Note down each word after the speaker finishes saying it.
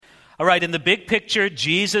All right, in the big picture,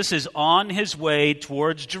 Jesus is on his way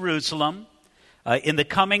towards Jerusalem. In the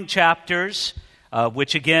coming chapters,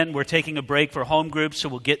 which again, we're taking a break for home groups, so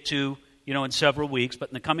we'll get to, in several weeks. But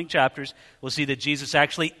in the coming chapters, we'll see that Jesus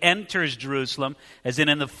actually enters Jerusalem, as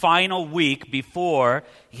in the final week before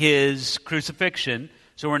his crucifixion.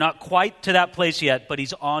 So we're not quite to that place yet, but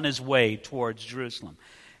he's on his way towards Jerusalem.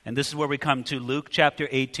 And this is where we come to Luke chapter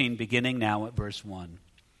 18, beginning now at verse 1.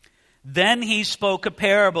 Then he spoke a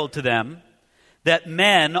parable to them that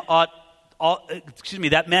men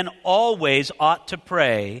always ought to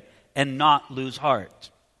pray and not lose heart.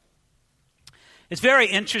 It's very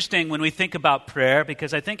interesting when we think about prayer,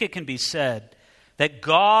 because I think it can be said that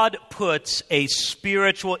God puts a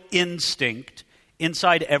spiritual instinct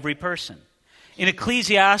inside every person. In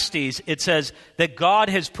Ecclesiastes, it says that God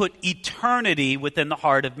has put eternity within the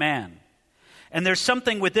heart of man. And there's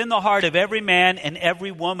something within the heart of every man and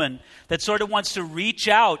every woman that sort of wants to reach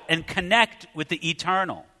out and connect with the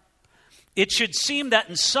eternal. It should seem that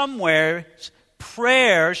in some ways,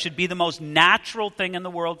 prayer should be the most natural thing in the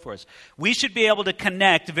world for us. We should be able to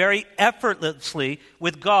connect very effortlessly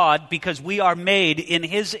with God because we are made in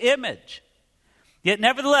His image. Yet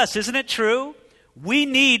nevertheless, isn't it true? We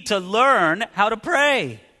need to learn how to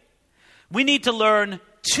pray. We need to learn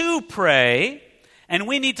to pray, and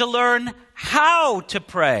we need to learn how to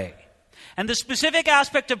pray. And the specific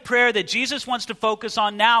aspect of prayer that Jesus wants to focus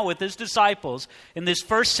on now with his disciples in this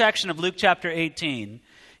first section of Luke chapter 18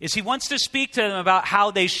 is he wants to speak to them about how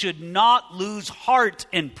they should not lose heart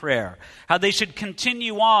in prayer, how they should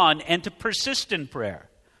continue on and to persist in prayer.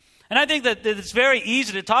 And I think that it's very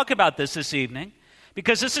easy to talk about this evening,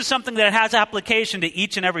 because this is something that has application to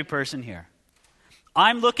each and every person here.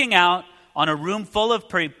 I'm looking out on a room full of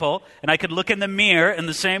people, and I could look in the mirror in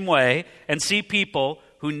the same way and see people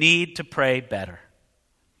who need to pray better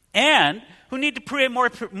and who need to pray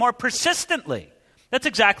more persistently. That's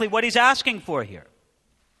exactly what he's asking for here.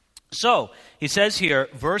 So, he says here,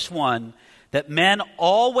 verse 1, that men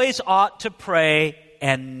always ought to pray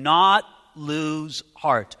and not lose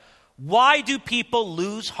heart. Why do people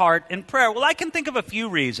lose heart in prayer? Well, I can think of a few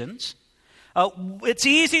reasons. It's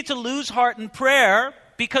easy to lose heart in prayer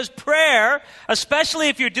because prayer, especially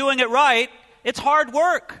if you're doing it right, it's hard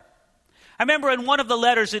work. I remember in one of the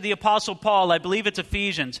letters of the Apostle Paul, I believe it's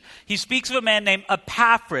Ephesians, he speaks of a man named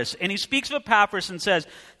Epaphras. And he speaks of Epaphras and says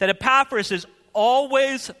that Epaphras is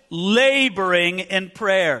always laboring in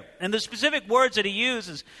prayer. And the specific words that he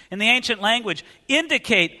uses in the ancient language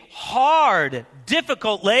indicate hard,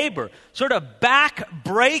 difficult labor, sort of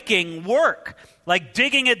back-breaking work, like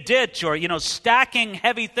digging a ditch or, stacking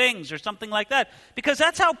heavy things or something like that, because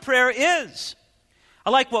that's how prayer is. I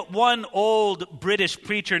like what one old British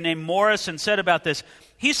preacher named Morrison said about this.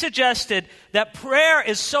 He suggested that prayer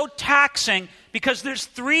is so taxing because there's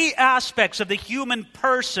three aspects of the human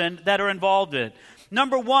person that are involved in it.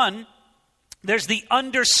 Number one, there's the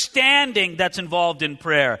understanding that's involved in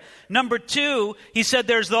prayer. Number two, he said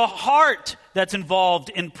there's the heart that's involved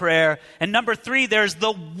in prayer. And number three, there's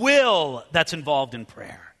the will that's involved in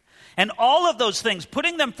prayer. And all of those things,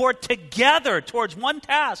 putting them forth together towards one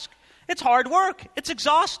task, it's hard work. It's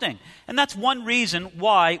exhausting. And that's one reason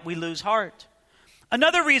why we lose heart.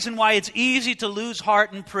 Another reason why it's easy to lose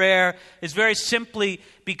heart in prayer is very simply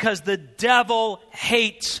because the devil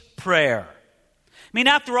hates prayer. I mean,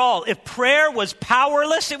 after all, if prayer was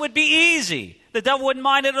powerless, it would be easy. The devil wouldn't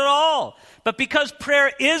mind it at all. But because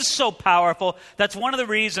prayer is so powerful, that's one of the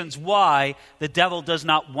reasons why the devil does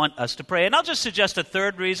not want us to pray. And I'll just suggest a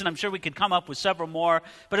third reason. I'm sure we could come up with several more.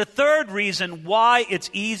 But a third reason why it's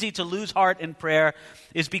easy to lose heart in prayer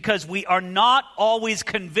is because we are not always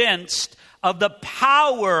convinced of the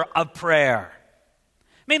power of prayer.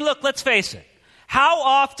 I mean, look, let's face it. How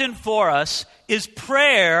often for us is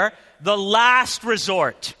prayer the last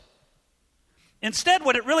resort? Instead,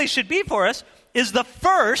 what it really should be for us is the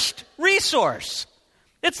first resource.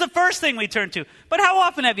 It's the first thing we turn to. But how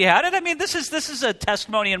often have you had it? I mean, this is a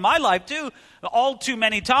testimony in my life too, all too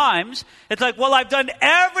many times. It's like, well, I've done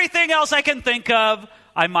everything else I can think of.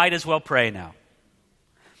 I might as well pray now.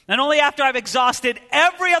 And only after I've exhausted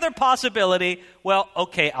every other possibility, well,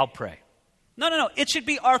 okay, I'll pray. No. It should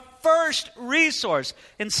be our first resource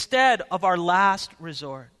instead of our last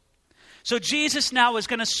resort. So Jesus now is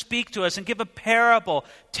going to speak to us and give a parable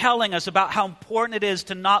telling us about how important it is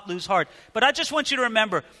to not lose heart. But I just want you to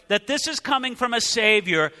remember that this is coming from a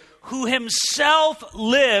Savior who himself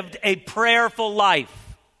lived a prayerful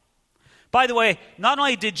life. By the way, not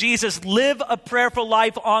only did Jesus live a prayerful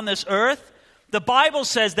life on this earth, the Bible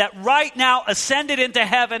says that right now, ascended into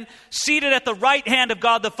heaven, seated at the right hand of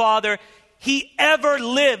God the Father, he ever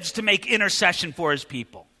lives to make intercession for his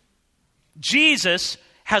people. Jesus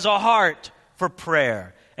has a heart for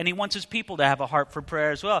prayer. And he wants his people to have a heart for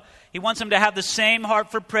prayer as well. He wants them to have the same heart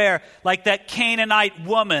for prayer like that Canaanite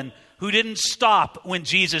woman who didn't stop when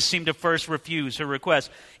Jesus seemed to first refuse her request.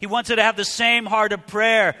 He wants her to have the same heart of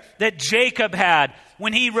prayer that Jacob had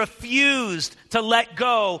when he refused to let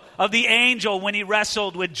go of the angel when he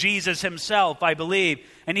wrestled with Jesus himself, I believe.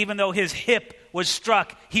 And even though his hip was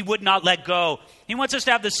struck, he would not let go. He wants us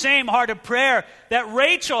to have the same heart of prayer that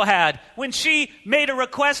Rachel had when she made a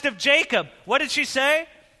request of Jacob. What did she say?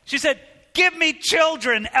 She said, "Give me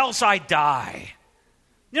children, else I die."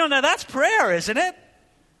 Now that's prayer, isn't it?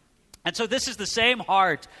 And so this is the same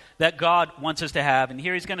heart that God wants us to have. And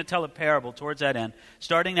here he's going to tell a parable towards that end,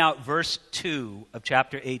 starting out verse 2 of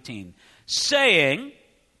chapter 18, saying,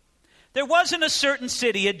 "There was in a certain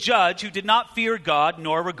city a judge who did not fear God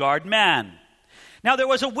nor regard man. Now there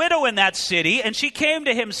was a widow in that city, and she came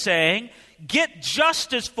to him saying, 'Get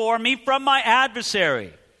justice for me from my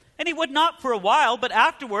adversary.' And he would not for a while, but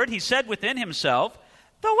afterward he said within himself,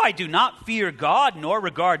 'Though I do not fear God nor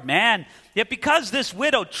regard man, yet because this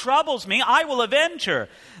widow troubles me, I will avenge her,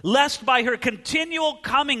 lest by her continual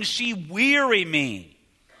coming she weary me.'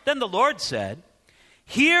 Then the Lord said,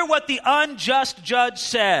 'Hear what the unjust judge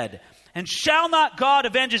said. And shall not God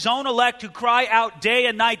avenge his own elect who cry out day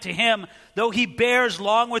and night to him, though he bears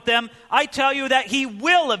long with them? I tell you that he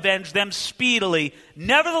will avenge them speedily.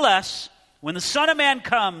 Nevertheless, when the Son of Man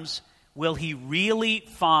comes, will he really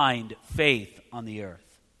find faith on the earth?'"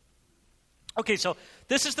 Okay, so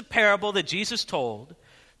this is the parable that Jesus told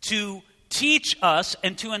to teach us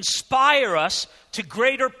and to inspire us to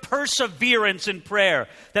greater perseverance in prayer,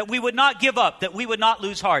 that we would not give up, that we would not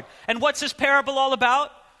lose heart. And what's this parable all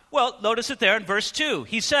about? Well, notice it there in verse 2.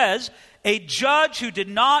 He says, "A judge who did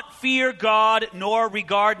not fear God nor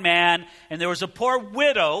regard man, and there was a poor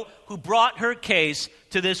widow who brought her case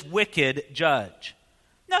to this wicked judge."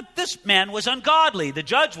 Now, this man was ungodly. The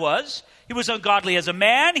judge was. He was ungodly as a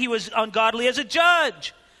man. He was ungodly as a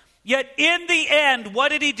judge. Yet in the end, what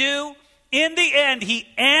did he do? In the end, he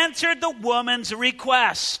answered the woman's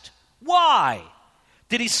request. Why?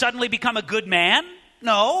 Did he suddenly become a good man?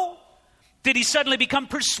 No. Did he suddenly become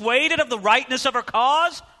persuaded of the rightness of her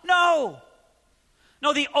cause? No.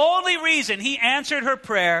 No, the only reason he answered her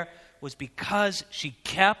prayer was because she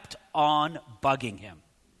kept on bugging him.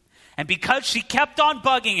 And because she kept on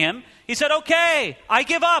bugging him, he said, "Okay, I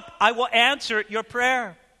give up. I will answer your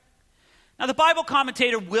prayer." Now, the Bible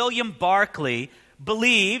commentator William Barclay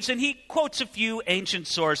believes, and he quotes a few ancient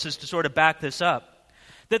sources to sort of back this up,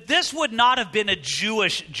 that this would not have been a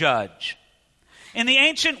Jewish judge. In the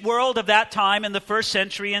ancient world of that time, in the first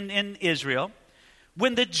century in Israel,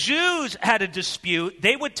 when the Jews had a dispute,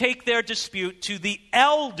 they would take their dispute to the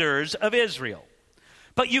elders of Israel.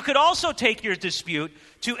 But you could also take your dispute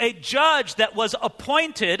to a judge that was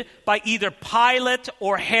appointed by either Pilate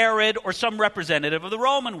or Herod or some representative of the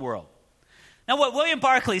Roman world. Now, what William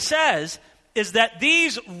Barclay says is that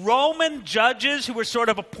these Roman judges who were sort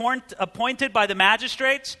of appointed by the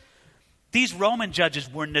magistrates, these Roman judges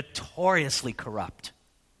were notoriously corrupt.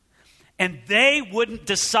 And they wouldn't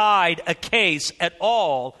decide a case at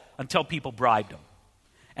all until people bribed them.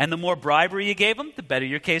 And the more bribery you gave them, the better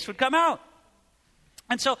your case would come out.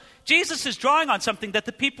 And so Jesus is drawing on something that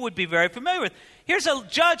the people would be very familiar with. Here's a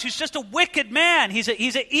judge who's just a wicked man. He's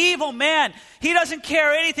an evil man. He doesn't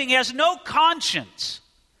care anything. He has no conscience.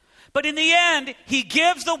 But in the end, he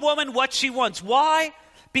gives the woman what she wants. Why?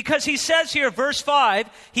 Because he says here, verse 5,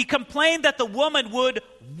 he complained that the woman would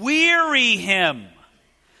weary him.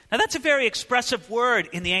 Now that's a very expressive word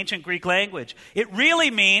in the ancient Greek language. It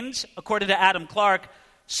really means, according to Adam Clark,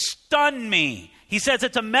 stun me. He says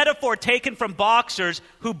it's a metaphor taken from boxers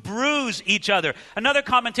who bruise each other. Another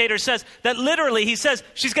commentator says that literally, he says,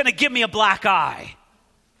 she's going to give me a black eye.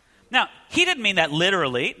 Now, he didn't mean that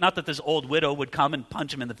literally, not that this old widow would come and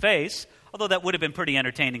punch him in the face, although that would have been pretty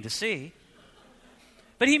entertaining to see.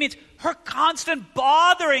 But he means her constant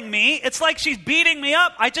bothering me. It's like she's beating me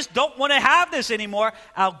up. I just don't want to have this anymore.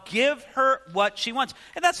 I'll give her what she wants.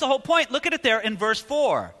 And that's the whole point. Look at it there in verse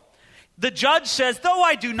 4. The judge says, "Though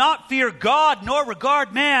I do not fear God nor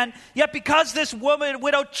regard man, yet because this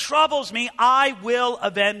widow troubles me, I will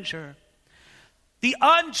avenge her." The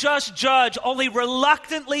unjust judge only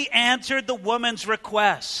reluctantly answered the woman's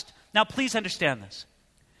request. Now, please understand this.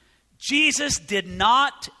 Jesus did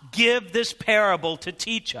not give this parable to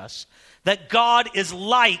teach us that God is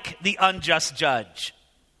like the unjust judge.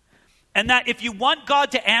 And that if you want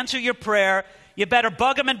God to answer your prayer, you better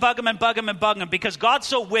bug him and bug him and bug him and bug him, because God's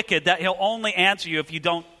so wicked that he'll only answer you if you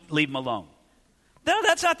don't leave him alone. No,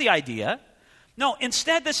 that's not the idea. No,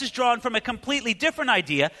 instead this is drawn from a completely different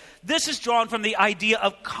idea. This is drawn from the idea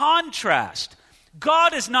of contrast.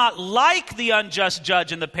 God is not like the unjust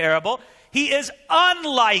judge in the parable. He is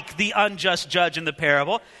unlike the unjust judge in the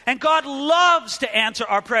parable. And God loves to answer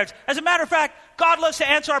our prayers. As a matter of fact, God loves to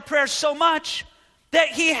answer our prayers so much that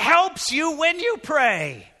he helps you when you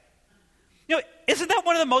pray. You know, isn't that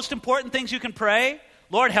one of the most important things you can pray?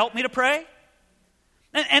 Lord, help me to pray.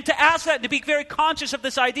 And to ask that, to be very conscious of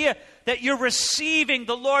this idea that you're receiving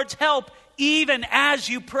the Lord's help even as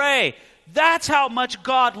you pray. That's how much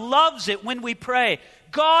God loves it when we pray.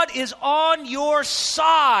 God is on your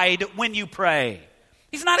side when you pray.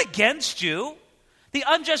 He's not against you. The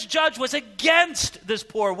unjust judge was against this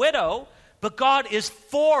poor widow, but God is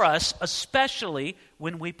for us, especially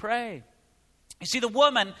when we pray. You see, the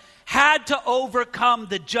woman had to overcome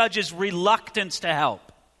the judge's reluctance to help.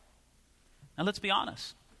 Now, let's be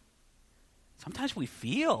honest. Sometimes we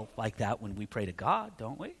feel like that when we pray to God,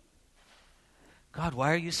 don't we? God,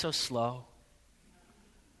 why are you so slow?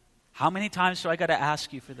 How many times do I got to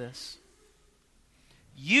ask you for this?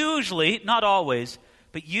 Usually, not always,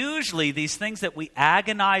 but usually these things that we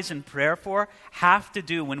agonize in prayer for have to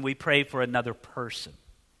do when we pray for another person.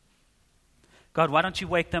 God, why don't you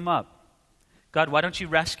wake them up? God, why don't you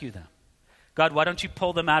rescue them? God, why don't you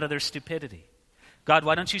pull them out of their stupidity? God,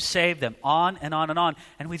 why don't you save them? On and on and on.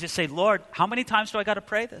 And we just say, Lord, how many times do I got to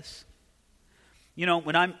pray this? You know,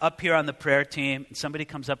 when I'm up here on the prayer team and somebody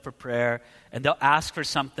comes up for prayer and they'll ask for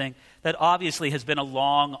something that obviously has been a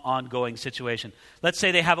long, ongoing situation. Let's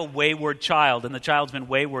say they have a wayward child and the child's been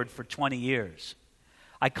wayward for 20 years.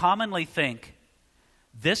 I commonly think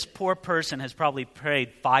this poor person has probably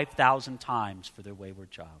prayed 5,000 times for their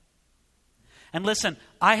wayward child. And listen,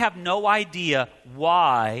 I have no idea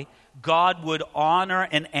why God would honor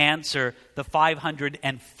and answer the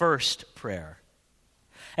 501st prayer.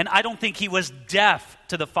 And I don't think he was deaf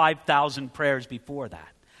to the 5,000 prayers before that.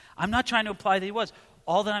 I'm not trying to imply that he was.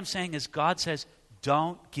 All that I'm saying is God says,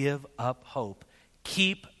 don't give up hope.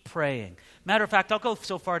 Keep praying. Matter of fact, I'll go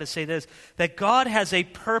so far to say this, that God has a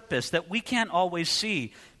purpose that we can't always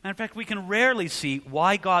see. Matter of fact, we can rarely see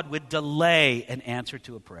why God would delay an answer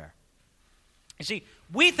to a prayer. You see,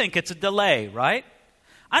 we think it's a delay, right?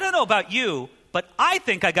 I don't know about you, but I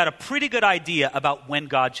think I got a pretty good idea about when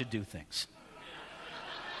God should do things.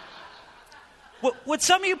 Would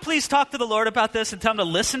some of you please talk to the Lord about this and tell him to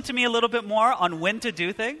listen to me a little bit more on when to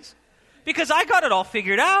do things? Because I got it all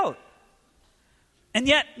figured out. And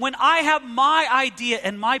yet, when I have my idea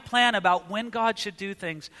and my plan about when God should do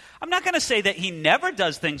things, I'm not going to say that he never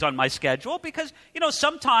does things on my schedule because, you know,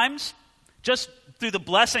 sometimes, just through the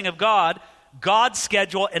blessing of God, God's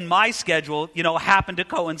schedule and my schedule, you know, happen to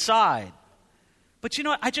coincide. But you know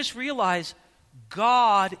what? I just realized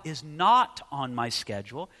God is not on my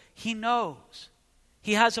schedule. He knows.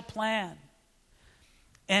 He has a plan.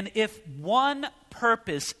 And if one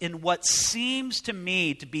purpose in what seems to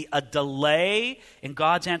me to be a delay in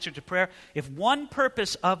God's answer to prayer, if one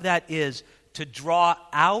purpose of that is to draw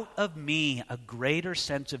out of me a greater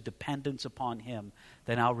sense of dependence upon him,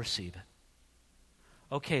 then I'll receive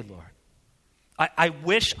it. Okay, Lord. I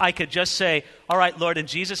wish I could just say, all right, Lord, in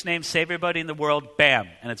Jesus' name, save everybody in the world, bam,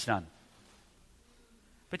 and it's done.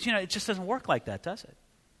 But you know, it just doesn't work like that, does it?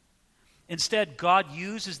 Instead, God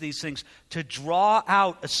uses these things to draw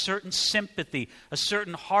out a certain sympathy, a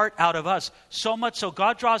certain heart out of us. So much so,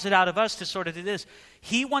 God draws it out of us to sort of do this.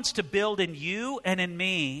 He wants to build in you and in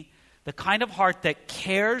me the kind of heart that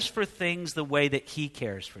cares for things the way that he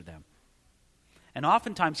cares for them. And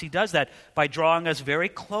oftentimes he does that by drawing us very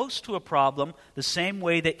close to a problem the same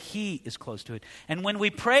way that he is close to it. And when we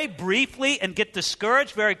pray briefly and get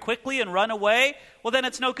discouraged very quickly and run away, well, then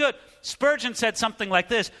it's no good. Spurgeon said something like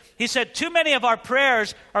this. He said, too many of our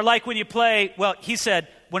prayers are like when you play, well, he said,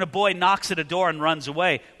 when a boy knocks at a door and runs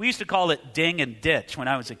away. We used to call it ding and ditch when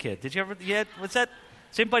I was a kid. Did you ever, what's that?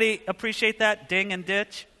 Does anybody appreciate that, ding and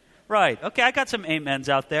ditch? Right. Okay, I got some amens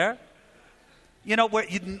out there. You know, where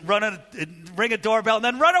you ring a doorbell and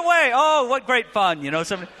then run away. Oh, what great fun. You know,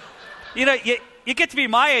 you get to be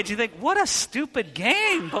my age, you think, what a stupid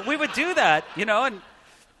game. But we would do that, you know.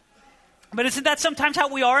 But isn't that sometimes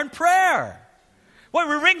how we are in prayer? When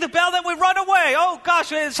we ring the bell, then we run away. Oh,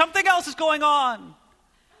 gosh, something else is going on.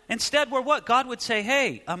 Instead, we're what? God would say,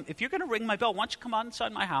 hey, if you're going to ring my bell, why don't you come on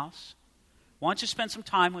inside my house? Why don't you spend some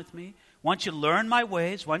time with me? Why don't you learn my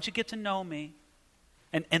ways? Why don't you get to know me?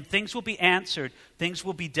 And things will be answered. Things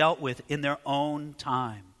will be dealt with in their own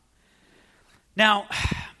time. Now,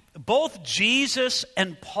 both Jesus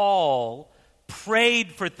and Paul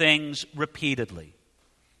prayed for things repeatedly.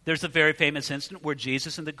 There's a very famous incident where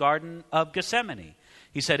Jesus in the Garden of Gethsemane,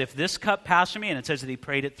 He said, if this cup passed from me, and it says that he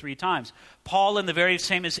prayed it 3 times. Paul, in the very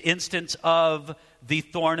same instance of the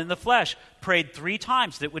thorn in the flesh, prayed 3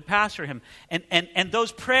 times that it would pass from him. And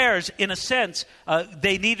those prayers, in a sense,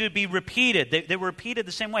 they needed to be repeated. They were repeated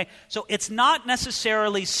the same way. So it's not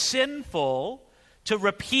necessarily sinful to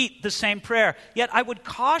repeat the same prayer. Yet I would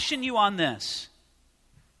caution you on this.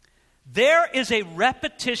 There is a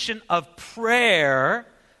repetition of prayer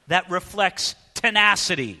that reflects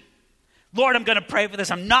tenacity. Lord, I'm going to pray for this.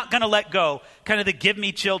 I'm not going to let go. Kind of the give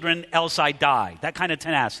me children, else I die. That kind of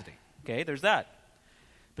tenacity. Okay, there's that.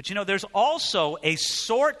 But there's also a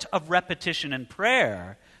sort of repetition in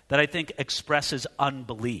prayer that I think expresses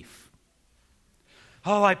unbelief.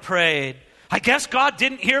 Oh, I prayed. I guess God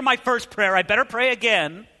didn't hear my first prayer. I better pray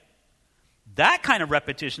again. That kind of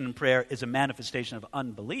repetition in prayer is a manifestation of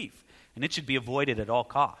unbelief, and it should be avoided at all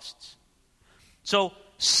costs. So,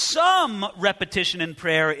 some repetition in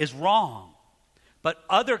prayer is wrong, but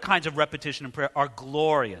other kinds of repetition in prayer are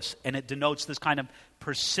glorious, and it denotes this kind of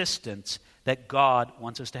persistence that God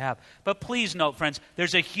wants us to have. But please note, friends,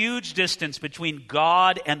 there's a huge distance between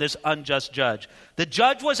God and this unjust judge. The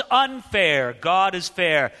judge was unfair. God is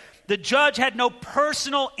fair. The judge had no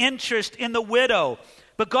personal interest in the widow,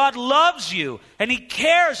 but God loves you, and he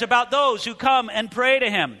cares about those who come and pray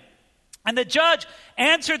to him. And the judge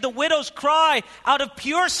answered the widow's cry out of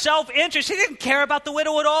pure self-interest. He didn't care about the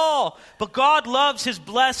widow at all. But God loves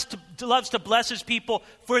to bless his people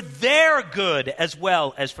for their good as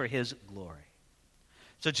well as for his glory.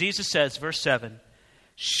 So Jesus says, verse 7,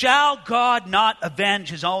 shall God not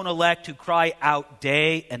avenge his own elect who cry out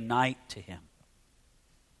day and night to him?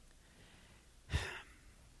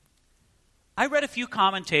 I read a few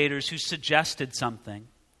commentators who suggested something.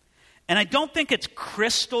 And I don't think it's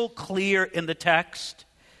crystal clear in the text,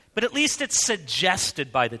 but at least it's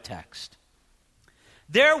suggested by the text.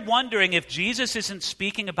 They're wondering if Jesus isn't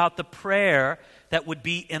speaking about the prayer that would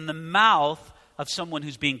be in the mouth of someone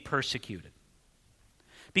who's being persecuted,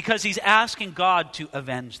 because he's asking God to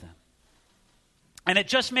avenge them. And it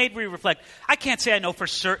just made me reflect. I can't say I know for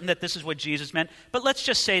certain that this is what Jesus meant, but let's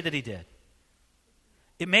just say that he did.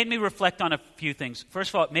 It made me reflect on a few things. First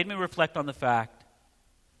of all, it made me reflect on the fact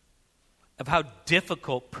of how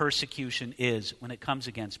difficult persecution is when it comes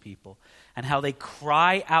against people, and how they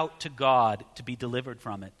cry out to God to be delivered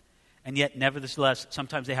from it. And yet, nevertheless,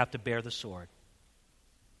 sometimes they have to bear the sword.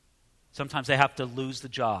 Sometimes they have to lose the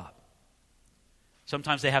job.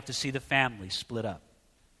 Sometimes they have to see the family split up.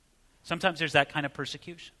 Sometimes there's that kind of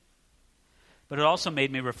persecution. But it also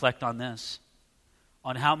made me reflect on this,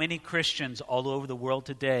 on how many Christians all over the world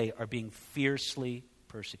today are being fiercely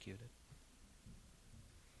persecuted.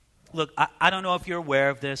 Look, I don't know if you're aware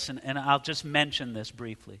of this, and I'll just mention this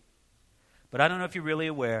briefly. But I don't know if you're really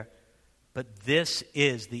aware, but this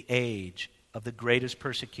is the age of the greatest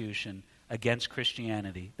persecution against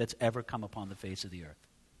Christianity that's ever come upon the face of the earth.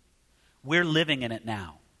 We're living in it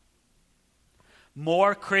now.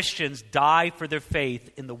 More Christians die for their faith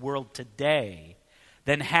in the world today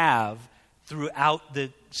than have throughout the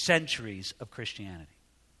centuries of Christianity.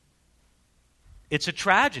 It's a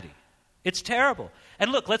tragedy. It's terrible.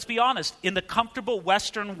 And look, let's be honest. In the comfortable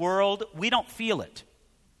Western world, we don't feel it.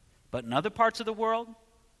 But in other parts of the world,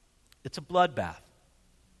 it's a bloodbath.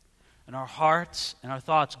 And our hearts and our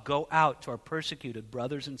thoughts go out to our persecuted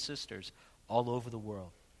brothers and sisters all over the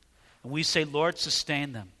world. And we say, Lord,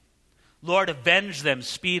 sustain them. Lord, avenge them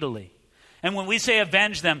speedily. And when we say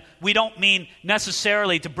avenge them, we don't mean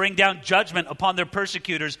necessarily to bring down judgment upon their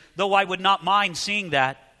persecutors, though I would not mind seeing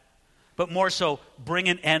that. But more so, bring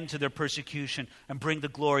an end to their persecution and bring the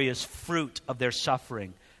glorious fruit of their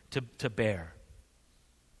suffering to bear.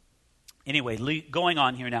 Anyway, going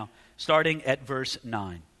on here now, starting at verse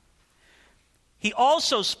 9. He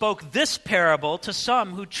also spoke this parable to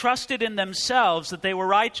some who trusted in themselves that they were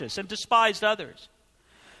righteous and despised others.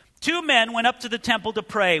 2 men went up to the temple to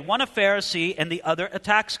pray, one a Pharisee and the other a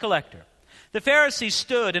tax collector. The Pharisee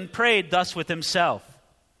stood and prayed thus with himself.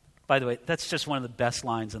 By the way, that's just one of the best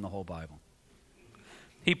lines in the whole Bible.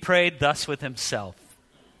 He prayed thus with himself.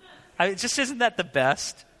 Isn't that the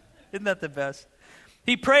best? Isn't that the best?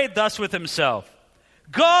 He prayed thus with himself.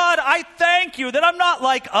 God, I thank you that I'm not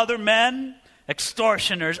like other men,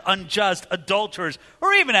 extortioners, unjust, adulterers,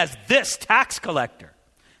 or even as this tax collector.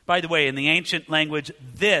 By the way, in the ancient language,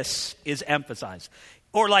 this is emphasized.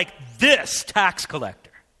 Or like this tax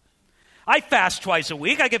collector. I fast twice a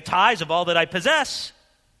week. I give tithes of all that I possess.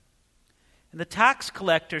 And the tax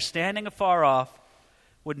collector, standing afar off,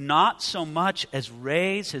 would not so much as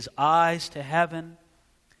raise his eyes to heaven,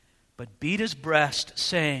 but beat his breast,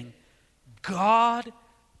 saying, God,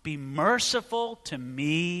 be merciful to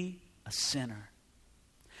me, a sinner.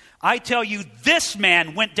 I tell you, this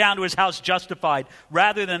man went down to his house justified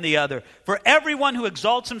rather than the other. For everyone who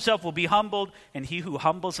exalts himself will be humbled, and he who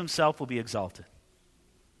humbles himself will be exalted.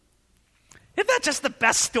 Isn't that just the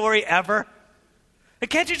best story ever? And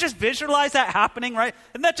can't you just visualize that happening, right?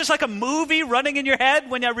 Isn't that just like a movie running in your head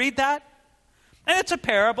when you read that? And it's a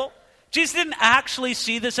parable. Jesus didn't actually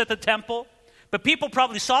see this at the temple, but people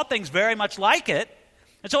probably saw things very much like it.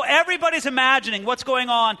 And so everybody's imagining what's going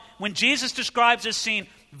on when Jesus describes this scene.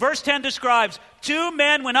 Verse 10 describes, 2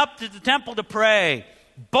 men went up to the temple to pray.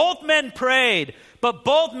 Both men prayed, but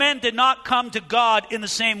both men did not come to God in the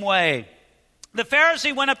same way. The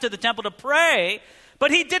Pharisee went up to the temple to pray,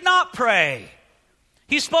 but he did not pray.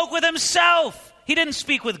 He spoke with himself. He didn't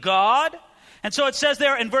speak with God. And so it says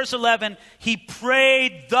there in verse 11, he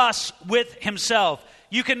prayed thus with himself.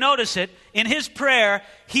 You can notice it. In his prayer,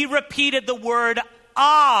 he repeated the word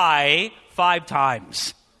I 5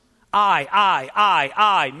 times.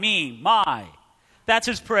 I, me, my. That's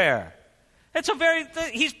his prayer.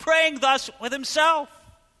 He's praying thus with himself.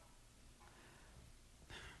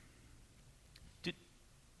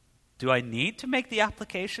 Do I need to make the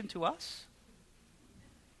application to us?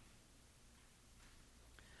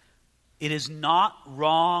 It is not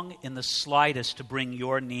wrong in the slightest to bring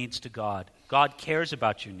your needs to God. God cares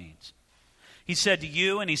about your needs. He said to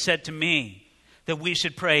you and he said to me that we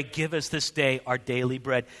should pray, give us this day our daily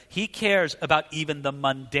bread. He cares about even the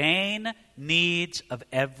mundane needs of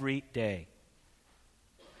every day.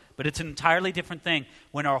 But it's an entirely different thing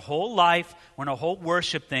when our whole life, when our whole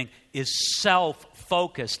worship thing is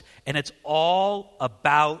self-focused and it's all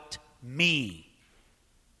about me.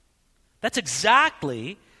 That's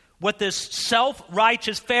exactly what this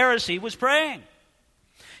self-righteous Pharisee was praying.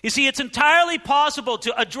 You see, it's entirely possible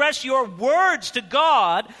to address your words to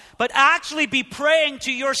God, but actually be praying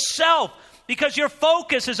to yourself because your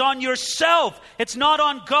focus is on yourself. It's not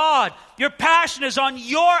on God. Your passion is on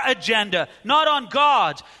your agenda, not on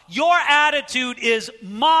God's. Your attitude is,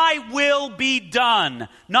 my will be done,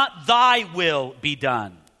 not thy will be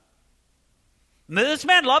done. This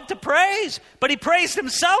man loved to praise, but he praised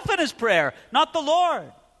himself in his prayer, not the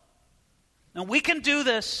Lord. And we can do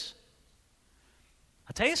this.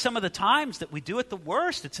 I'll tell you some of the times that we do it the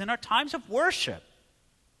worst. It's in our times of worship.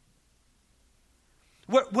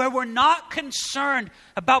 Where we're not concerned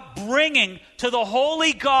about bringing to the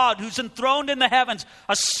holy God who's enthroned in the heavens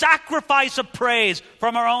a sacrifice of praise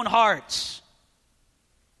from our own hearts.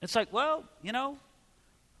 It's like, well,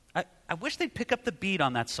 I wish they'd pick up the beat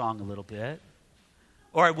on that song a little bit.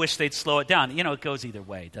 Or I wish they'd slow it down. It goes either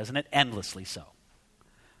way, doesn't it? Endlessly so.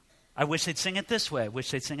 I wish they'd sing it this way. I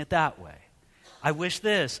wish they'd sing it that way. I wish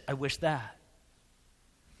this. I wish that.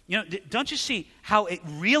 Don't you see how it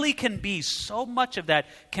really can be, so much of that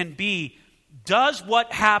can be, does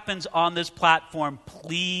what happens on this platform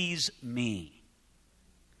please me?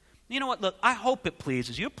 You know what? Look, I hope it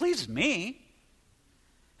pleases you. It pleases me.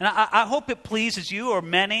 And I hope it pleases you or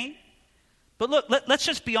many. But look, let's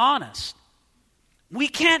just be honest. We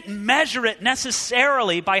can't measure it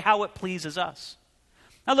necessarily by how it pleases us.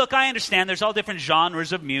 Now look, I understand there's all different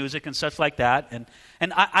genres of music and such like that, and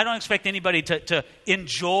I don't expect anybody to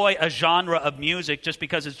enjoy a genre of music just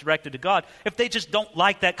because it's directed to God if they just don't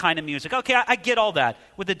like that kind of music. Okay, I get all that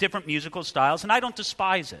with the different musical styles, and I don't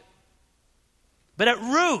despise it. But at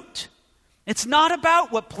root, it's not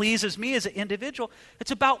about what pleases me as an individual.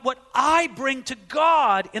 It's about what I bring to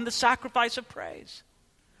God in the sacrifice of praise.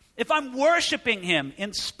 If I'm worshiping Him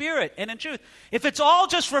in spirit and in truth, if it's all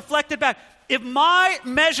just reflected back, if my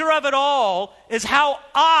measure of it all is how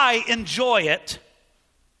I enjoy it,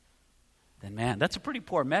 then man, that's a pretty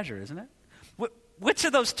poor measure, isn't it? Which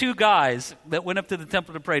of those 2 guys that went up to the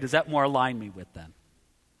temple to pray does that more align me with then?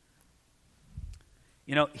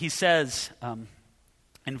 He says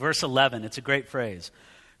in verse 11, it's a great phrase,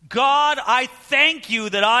 God, I thank you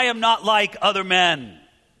that I am not like other men.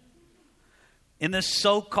 In this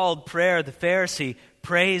so-called prayer, the Pharisee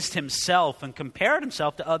praised himself and compared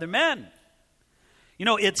himself to other men.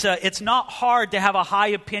 It's not hard to have a high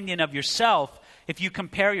opinion of yourself if you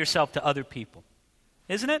compare yourself to other people,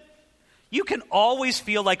 isn't it? You can always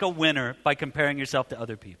feel like a winner by comparing yourself to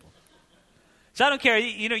other people. So I don't care.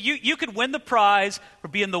 You could win the prize for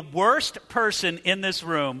being the worst person in this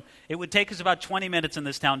room. It would take us about 20 minutes in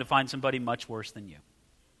this town to find somebody much worse than you.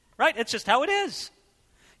 Right? It's just how it is.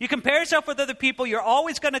 You compare yourself with other people, you're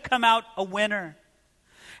always going to come out a winner.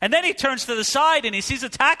 And then he turns to the side and he sees a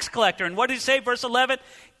tax collector. And what did he say, verse 11?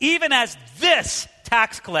 Even as this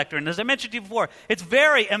tax collector. And as I mentioned to you before, it's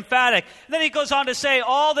very emphatic. And then he goes on to say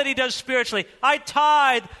all that he does spiritually. I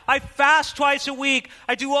tithe. I fast twice a week.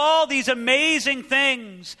 I do all these amazing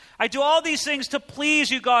things. I do all these things to please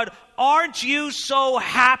you, God. Aren't you so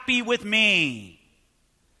happy with me?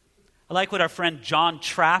 I like what our friend John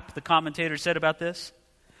Trapp, the commentator, said about this.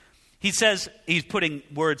 He says, he's putting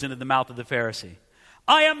words into the mouth of the Pharisee.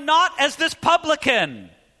 I am not as this publican.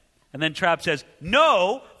 And then Trapp says,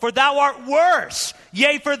 no, for thou art worse.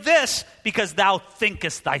 Yea, for this, because thou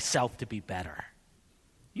thinkest thyself to be better.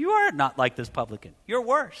 You are not like this publican. You're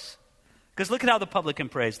worse. Because look at how the publican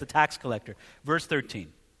prays, the tax collector. Verse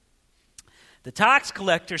 13. The tax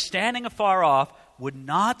collector, standing afar off, would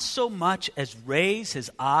not so much as raise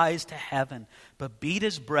his eyes to heaven, but beat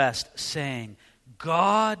his breast, saying,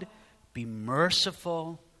 God, be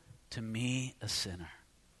merciful to me, a sinner.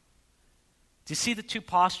 Do you see the two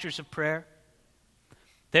postures of prayer?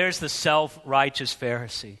 There's the self-righteous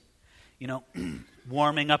Pharisee,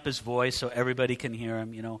 warming up his voice so everybody can hear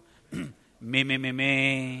him,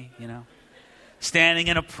 me, standing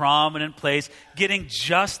in a prominent place, getting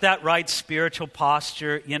just that right spiritual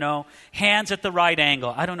posture, hands at the right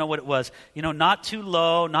angle. I don't know what it was, not too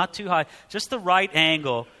low, not too high, just the right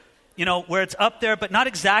angle, where it's up there, but not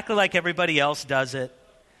exactly like everybody else does it.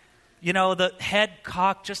 The head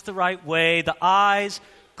cocked just the right way, the eyes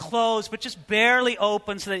closed, but just barely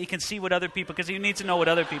open so that you can see what other people, because you need to know what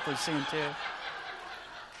other people are seeing too.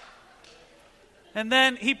 And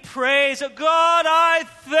then he prays, God, I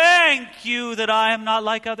thank you that I am not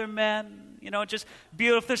like other men. Just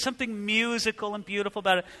beautiful. There's something musical and beautiful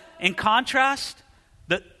about it. In contrast,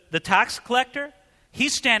 the tax collector,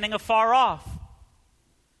 he's standing afar off.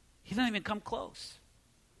 He doesn't even come close.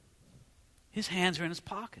 His hands are in his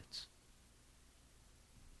pockets.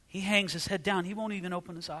 He hangs his head down. He won't even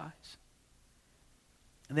open his eyes.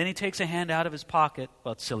 And then he takes a hand out of his pocket.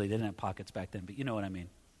 Well, it's silly. They didn't have pockets back then, but you know what I mean.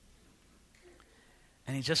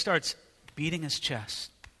 And he just starts beating his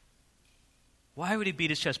chest. Why would he beat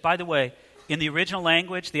his chest? By the way, in the original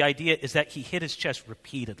language, the idea is that he hit his chest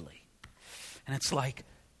repeatedly. And it's like,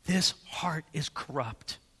 this heart is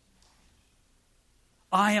corrupt.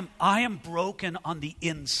 I am broken on the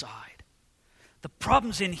inside. The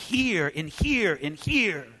problem's in here, in here, in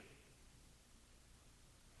here.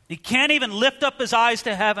 He can't even lift up his eyes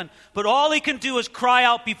to heaven, but all he can do is cry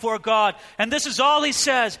out before God. And this is all he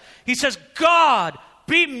says. He says, God,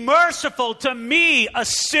 be merciful to me, a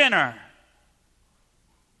sinner.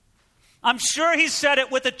 I'm sure he said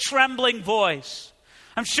it with a trembling voice.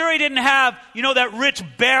 I'm sure he didn't have, that rich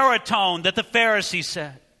baritone that the Pharisee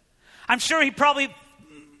said. I'm sure he probably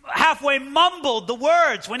halfway mumbled the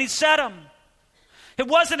words when he said them. It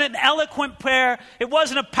wasn't an eloquent prayer. It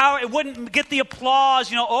wasn't a power. It wouldn't get the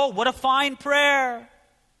applause, oh, what a fine prayer.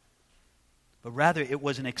 But rather, it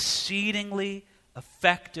was an exceedingly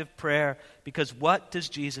effective prayer, because what does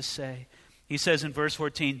Jesus say? He says in verse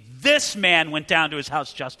 14, this man went down to his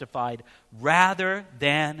house justified rather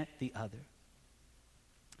than the other.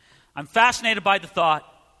 I'm fascinated by the thought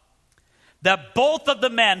that both of the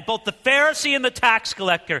men, both the Pharisee and the tax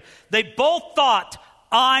collector, they both thought,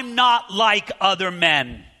 I'm not like other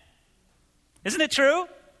men. Isn't it true?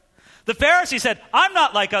 The Pharisee said, I'm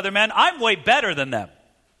not like other men. I'm way better than them.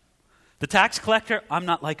 The tax collector, I'm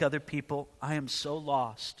not like other people. I am so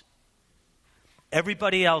lost.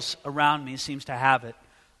 Everybody else around me seems to have it.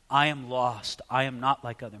 I am lost. I am not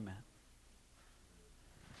like other men.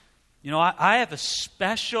 I have a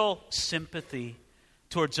special sympathy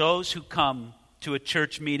towards those who come to a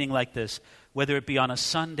church meeting like this, whether it be on a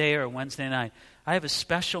Sunday or a Wednesday night. I have a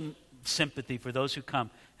special sympathy for those who come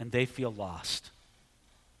and they feel lost.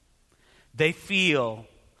 They feel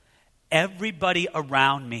everybody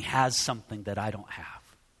around me has something that I don't have.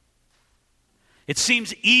 It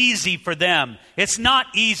seems easy for them. It's not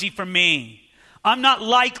easy for me. I'm not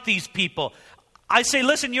like these people. I say,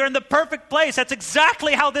 listen, you're in the perfect place. That's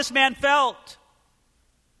exactly how this man felt.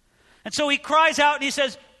 And so he cries out and he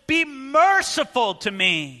says, be merciful to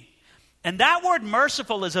me. And that word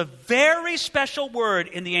merciful is a very special word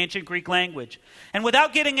in the ancient Greek language. And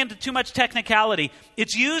without getting into too much technicality,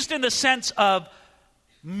 it's used in the sense of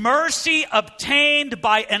mercy obtained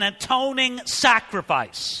by an atoning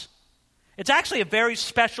sacrifice. It's actually a very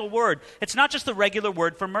special word. It's not just the regular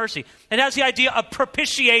word for mercy. It has the idea of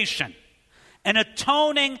propitiation, an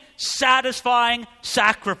atoning, satisfying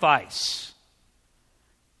sacrifice.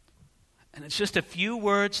 And it's just a few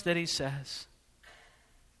words that he says.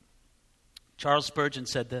 Charles Spurgeon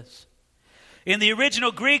said this. In the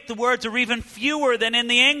original Greek, the words are even fewer than in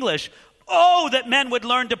the English. Oh, that men would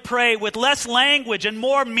learn to pray with less language and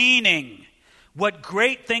more meaning. What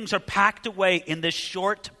great things are packed away in this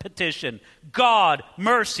short petition. God,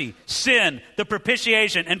 mercy, sin, the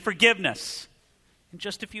propitiation, and forgiveness. In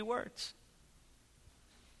just a few words.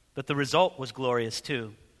 But the result was glorious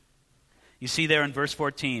too. You see there in verse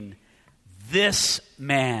 14, this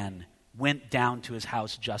man went down to his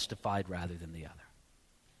house justified rather than the other.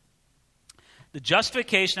 The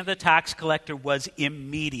justification of the tax collector was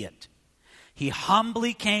immediate. He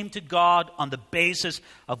humbly came to God on the basis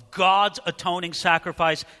of God's atoning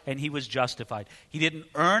sacrifice, and he was justified. He didn't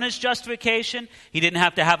earn his justification. He didn't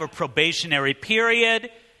have to have a probationary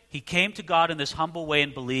period. He came to God in this humble way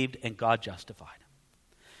and believed, and God justified him.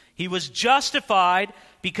 He was justified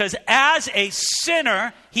because as a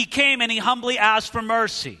sinner, he came and he humbly asked for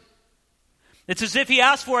mercy. It's as if he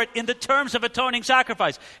asked for it in the terms of atoning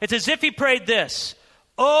sacrifice. It's as if he prayed this,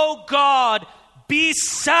 "Oh God, be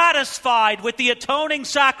satisfied with the atoning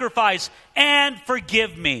sacrifice and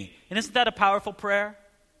forgive me." And isn't that a powerful prayer?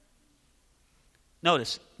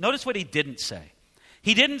 Notice what he didn't say.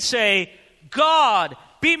 He didn't say, "God,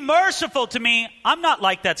 be merciful to me. I'm not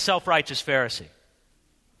like that self-righteous Pharisee."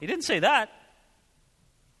 He didn't say that.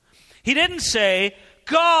 He didn't say,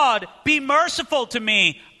 "God, be merciful to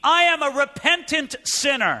me. I am a repentant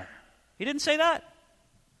sinner." He didn't say that.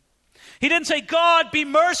 He didn't say, "God, be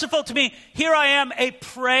merciful to me. Here I am, a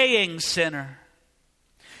praying sinner."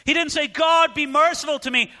 He didn't say, "God, be merciful to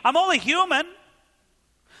me. I'm only human."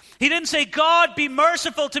 He didn't say, "God, be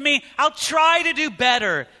merciful to me. I'll try to do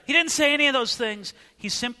better." He didn't say any of those things. He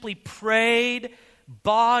simply prayed,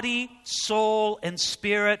 body, soul, and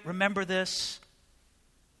spirit. Remember this.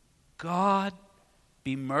 God,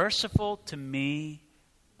 be merciful to me,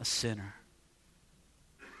 a sinner.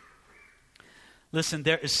 Listen,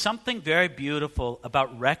 there is something very beautiful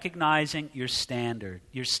about recognizing your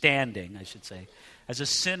standing, as a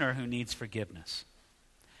sinner who needs forgiveness.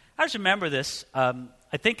 I just remember this.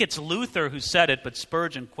 I think it's Luther who said it, but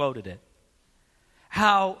Spurgeon quoted it.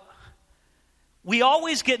 How we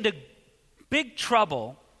always get into big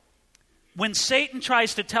trouble when Satan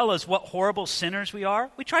tries to tell us what horrible sinners we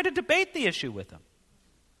are. We try to debate the issue with him.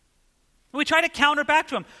 We try to counter back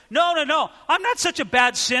to him. No, I'm not such a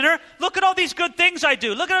bad sinner. Look at all these good things I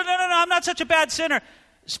do. No, I'm not such a bad sinner.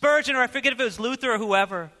 Spurgeon, or I forget if it was Luther or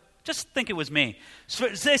whoever, just think it was me.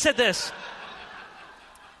 They said this.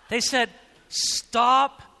 They said,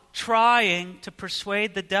 stop trying to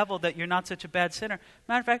persuade the devil that you're not such a bad sinner.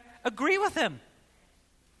 Matter of fact, agree with him.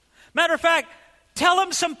 Matter of fact, tell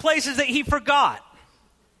him some places that he forgot.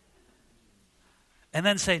 And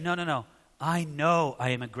then say, no. I know I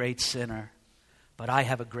am a great sinner, but I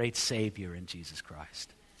have a great Savior in Jesus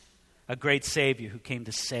Christ. A great Savior who came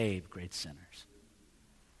to save great sinners.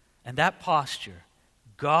 And that posture,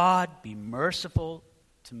 God, be merciful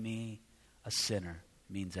to me, a sinner,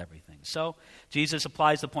 means everything. So Jesus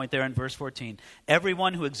applies the point there in verse 14.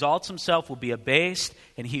 Everyone who exalts himself will be abased,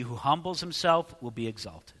 and he who humbles himself will be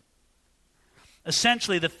exalted.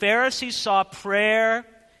 Essentially, the Pharisees saw prayer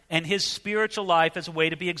and his spiritual life as a way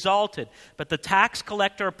to be exalted. But the tax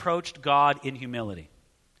collector approached God in humility.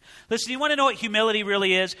 Listen, you want to know what humility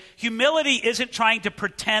really is? Humility isn't trying to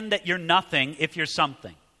pretend that you're nothing if you're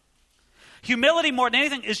something. Humility, more than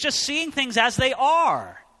anything, is just seeing things as they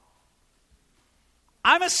are.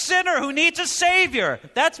 I'm a sinner who needs a Savior.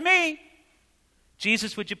 That's me.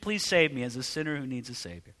 Jesus, would you please save me as a sinner who needs a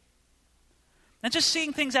Savior? And just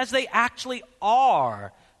seeing things as they actually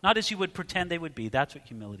are, not as you would pretend they would be. That's what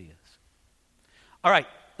humility is. All right,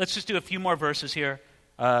 let's just do a few more verses here.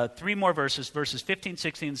 3 more verses, verses 15,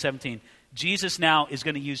 16, and 17. Jesus now is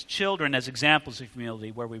going to use children as examples of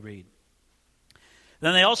humility, where we read.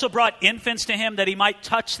 Then they also brought infants to him that he might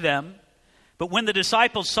touch them. But when the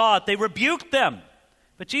disciples saw it, they rebuked them.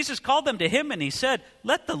 But Jesus called them to him and he said,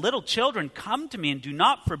 "Let the little children come to me and do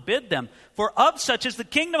not forbid them, for of such is the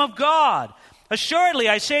kingdom of God. Assuredly,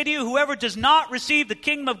 I say to you, whoever does not receive the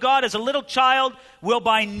kingdom of God as a little child will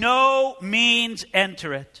by no means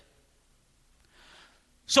enter it."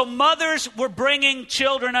 So mothers were bringing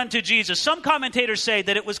children unto Jesus. Some commentators say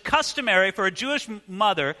that it was customary for a Jewish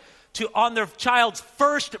mother to, on their child's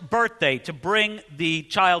first birthday, to bring the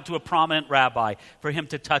child to a prominent rabbi for him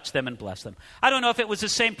to touch them and bless them. I don't know if it was the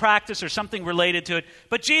same practice or something related to it,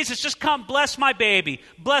 but Jesus, just come, bless my baby,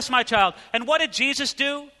 bless my child. And what did Jesus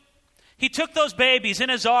do? He took those babies in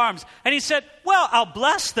his arms and he said, well, I'll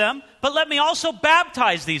bless them, but let me also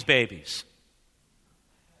baptize these babies.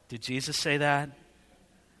 Did Jesus say that?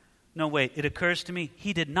 No, wait, it occurs to me,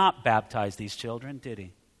 he did not baptize these children, did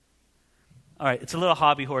he? All right, it's a little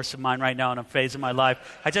hobby horse of mine right now in a phase of my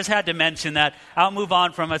life. I just had to mention that. I'll move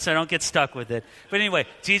on from it so I don't get stuck with it. But anyway,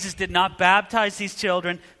 Jesus did not baptize these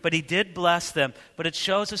children, but he did bless them. But it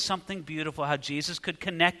shows us something beautiful, how Jesus could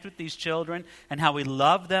connect with these children and how he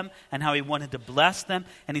loved them and how he wanted to bless them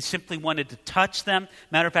and he simply wanted to touch them.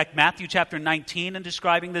 Matter of fact, Matthew chapter 19, in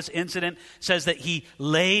describing this incident, says that he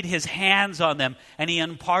laid his hands on them and he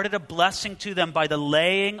imparted a blessing to them by the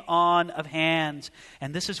laying on of hands.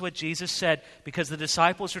 And this is what Jesus said, because the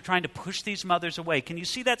disciples were trying to push these mothers away. Can you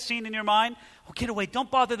see that scene in your mind? Oh, get away.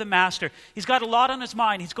 Don't bother the master. He's got a lot on his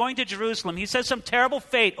mind. He's going to Jerusalem. He says some terrible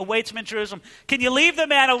fate awaits him in Jerusalem. Can you leave the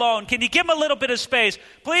man alone? Can you give him a little bit of space?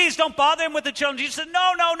 Please don't bother him with the children. Jesus said,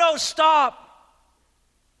 no, stop.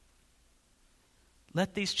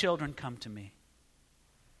 Let these children come to me.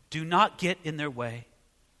 Do not get in their way.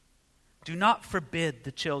 Do not forbid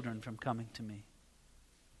the children from coming to me.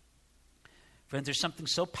 Friends, there's something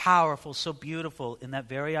so powerful, so beautiful in that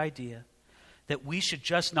very idea that we should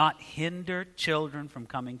just not hinder children from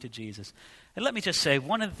coming to Jesus. And let me just say,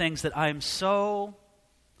 one of the things that I am just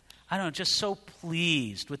so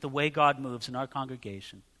pleased with the way God moves in our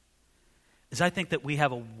congregation is I think that we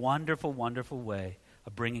have a wonderful, wonderful way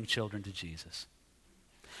of bringing children to Jesus.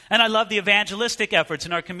 And I love the evangelistic efforts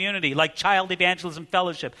in our community, like Child Evangelism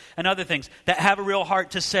Fellowship and other things that have a real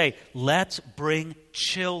heart to say, let's bring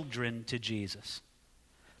children to Jesus.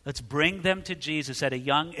 Let's bring them to Jesus at a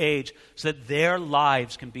young age so that their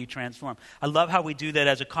lives can be transformed. I love how we do that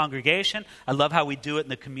as a congregation. I love how we do it in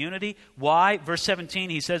the community. Why? Verse 17,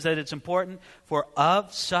 he says that it's important, for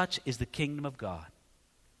of such is the kingdom of God.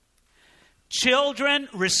 Children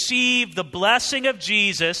receive the blessing of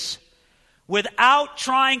Jesus without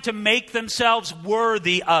trying to make themselves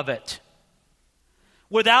worthy of it,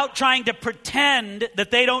 without trying to pretend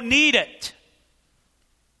that they don't need it.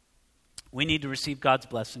 We need to receive God's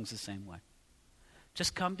blessings the same way.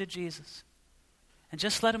 Just come to Jesus and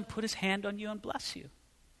just let him put his hand on you and bless you.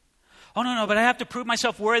 Oh, no, but I have to prove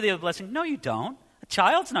myself worthy of the blessing. No, you don't. A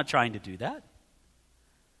child's not trying to do that.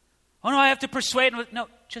 Oh, no, I have to persuade him. No,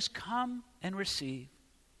 just come and receive.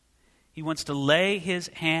 He wants to lay his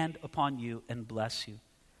hand upon you and bless you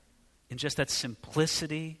in just that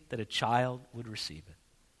simplicity that a child would receive it.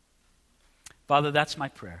 Father, that's my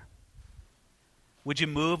prayer. Would you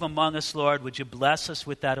move among us, Lord? Would you bless us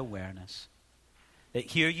with that awareness? That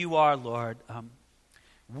here you are, Lord.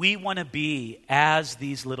 We want to be as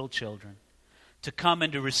these little children, to come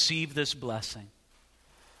and to receive this blessing,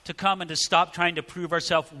 to come and to stop trying to prove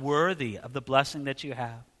ourselves worthy of the blessing that you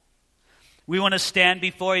have. We want to stand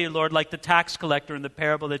before you, Lord, like the tax collector in the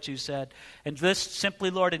parable that you said. And this simply,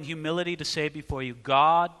 Lord, in humility to say before you,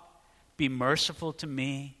 God, be merciful to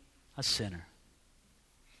me, a sinner.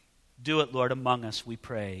 Do it, Lord, among us, we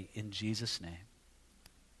pray, in Jesus' name.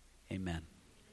 Amen.